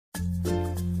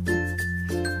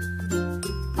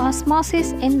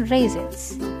Osmosis in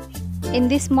Raisins. In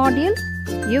this module,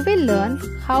 you will learn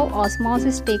how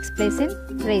osmosis takes place in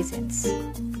raisins.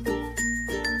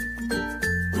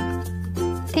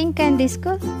 Think and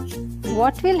discuss.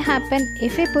 What will happen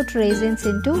if we put raisins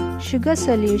into sugar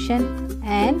solution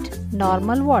and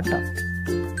normal water?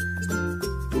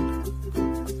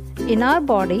 In our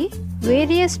body,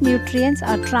 various nutrients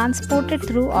are transported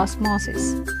through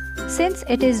osmosis. Since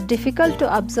it is difficult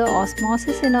to observe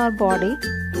osmosis in our body,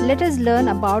 let us learn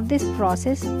about this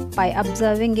process by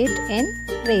observing it in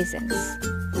raisins.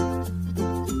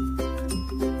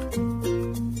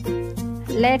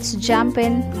 Let's jump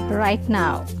in right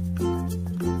now.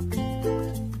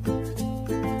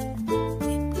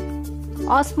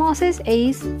 Osmosis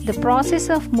is the process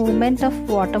of movement of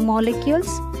water molecules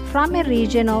from a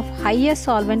region of higher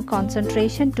solvent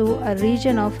concentration to a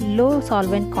region of low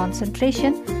solvent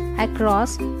concentration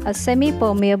across a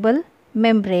semi-permeable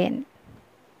membrane.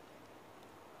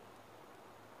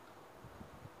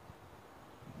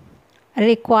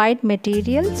 Required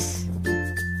materials: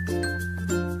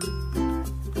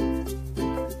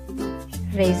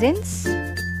 raisins,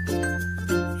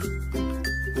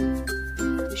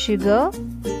 sugar,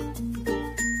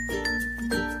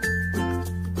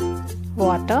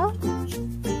 water,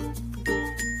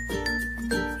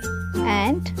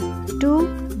 and 2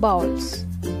 bowls.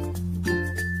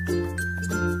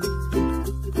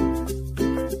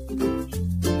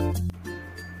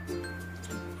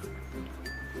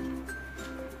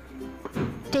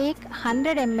 Take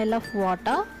 100 ml of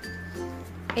water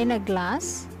in a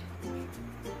glass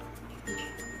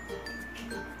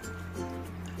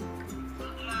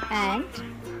and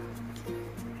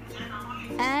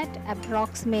add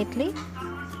approximately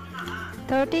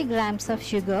 30 grams of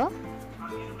sugar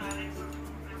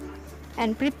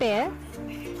and prepare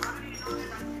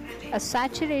a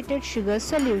saturated sugar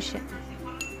solution.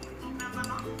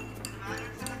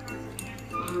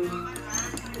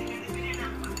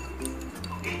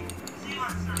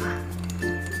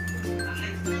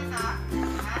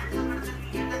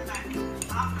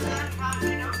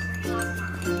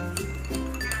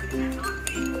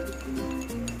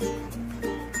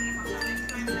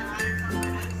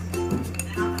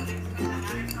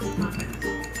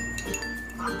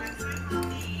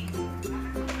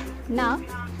 Now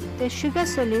the sugar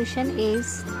solution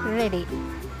is ready.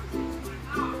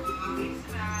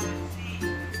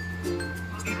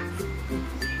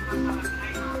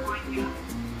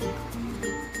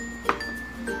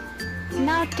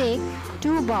 Now take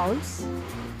 2 bowls.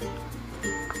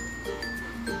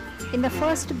 In the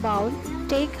first bowl,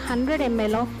 take 100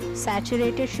 ml of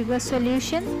saturated sugar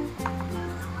solution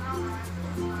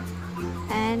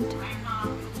and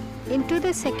into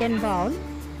the second bowl,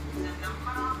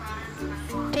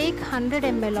 take 100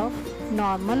 ml of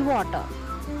normal water.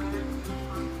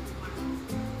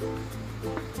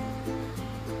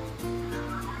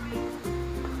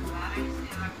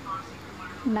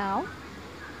 Now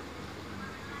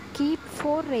keep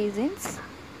 4 raisins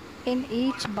in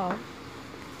each bowl.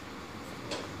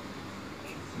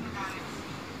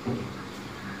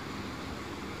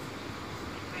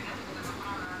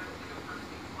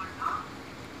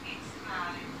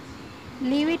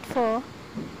 Leave it for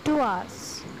 2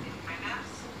 hours.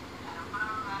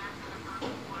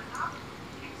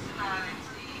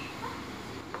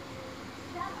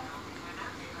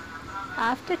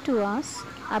 After 2 hours,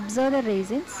 observe the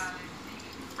raisins.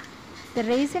 The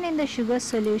raisin in the sugar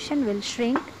solution will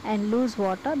shrink and lose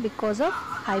water because of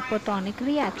hypotonic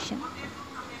reaction.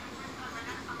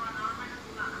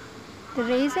 The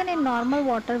raisin in normal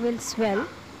water will swell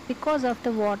because of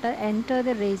the water enter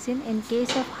the raisin in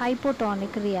case of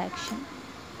hypotonic reaction.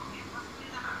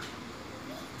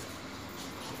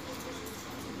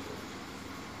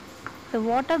 The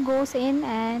water goes in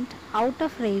and out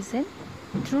of raisin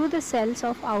through the cells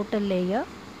of outer layer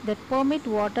that permit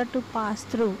water to pass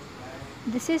through.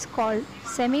 This is called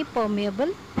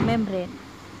semi-permeable membrane.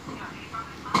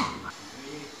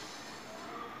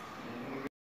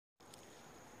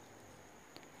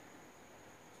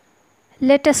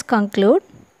 Let us conclude.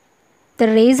 The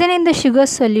raisin in the sugar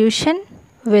solution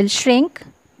will shrink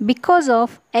because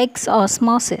of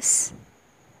osmosis.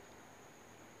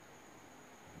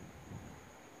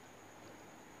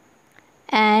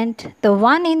 And the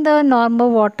one in the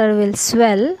normal water will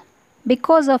swell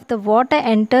because of the water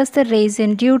enters the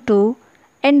raisin due to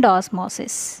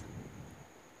endosmosis.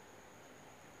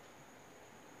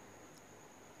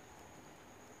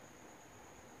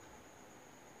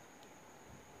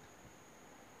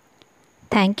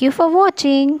 Thank you for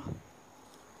watching.